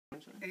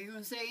Are you going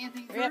to say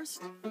anything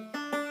first?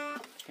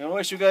 I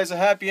wish you guys a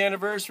happy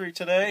anniversary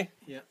today.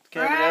 Yeah.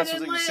 Can't be answers,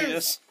 they can see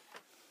this.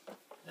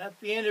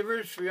 Happy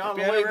anniversary all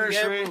Happy the way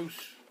anniversary. to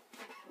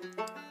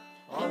Gabarus.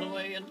 All the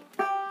way in.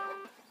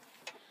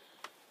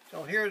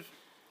 So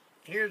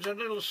here's a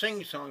little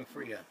sing song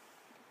for you.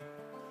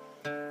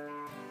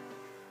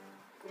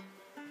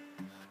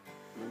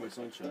 My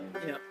sunshine.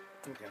 Yeah.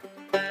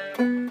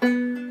 Okay.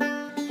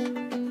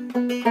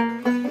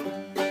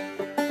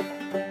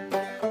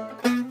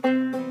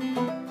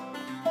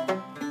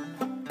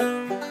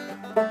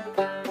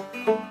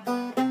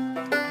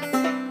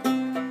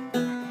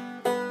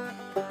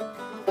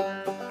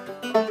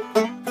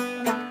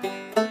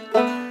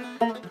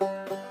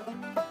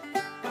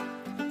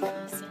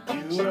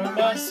 You are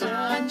my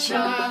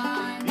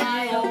sunshine,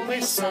 my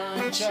only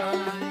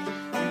sunshine.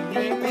 You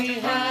make me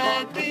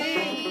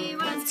happy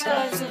when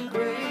skies are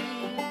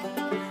gray.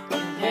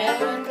 You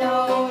never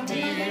know,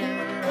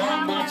 dear,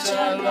 how much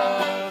I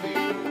love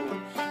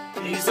you.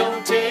 Please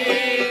don't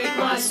take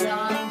my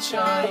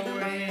sunshine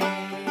away.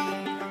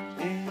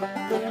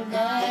 When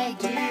I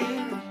do,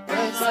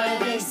 as I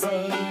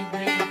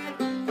baby,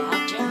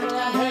 I dreamt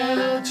I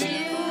held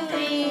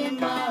you in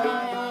my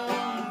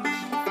arms.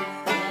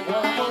 And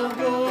I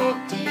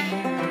broke,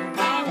 dear, I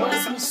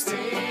was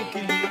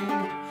mistaken.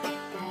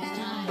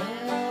 And I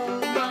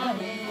held my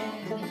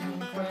hand in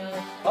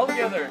prayer. All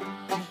together.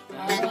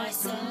 You're my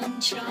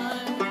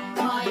sunshine,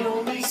 my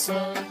only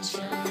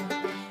sunshine.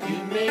 You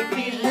make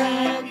me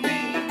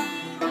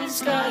happy when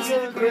skies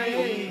are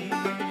gray.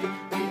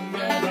 You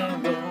never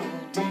know,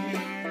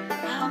 dear,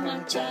 how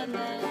much I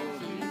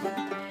love you.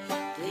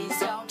 Please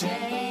don't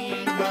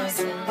take my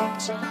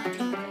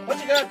sunshine. What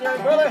you got there,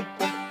 brother?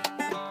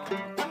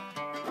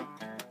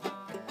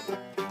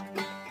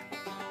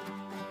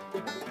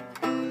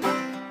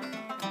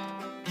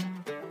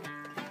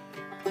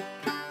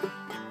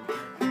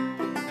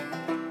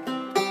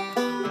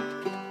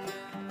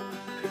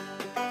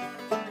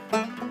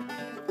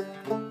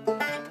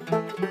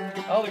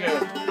 All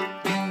together.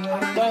 You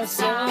are my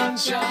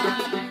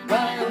sunshine,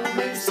 my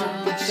only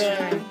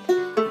sunshine.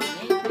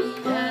 You make me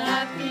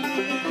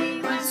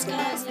happy when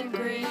skies are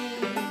gray.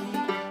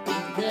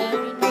 You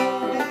never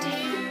know,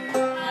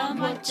 dear, how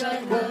much I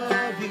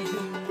love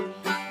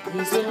you.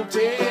 Please don't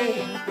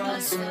take my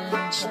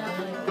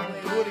sunshine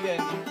away. Do it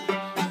again.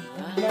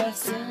 You are my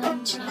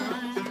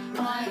sunshine,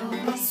 my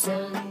only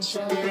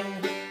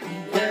sunshine.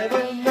 You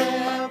never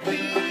melt me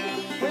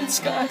when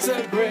skies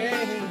are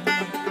gray.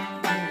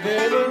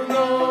 Never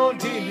know,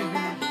 dear,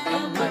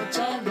 how much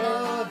I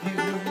love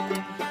you.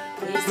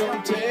 Please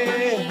don't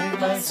take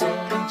my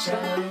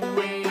sunshine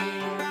away.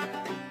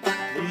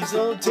 Please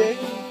don't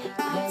take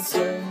my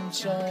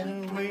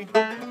sunshine away.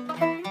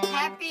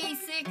 Happy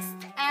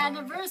 6th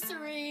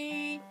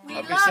anniversary. We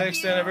Happy love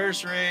 6th you.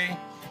 anniversary.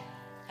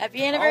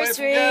 Happy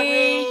anniversary.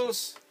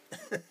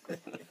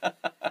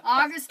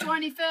 August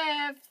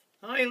 25th.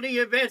 Hi,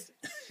 Leah Beth.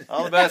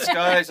 All the best,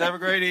 guys. Have a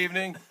great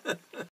evening.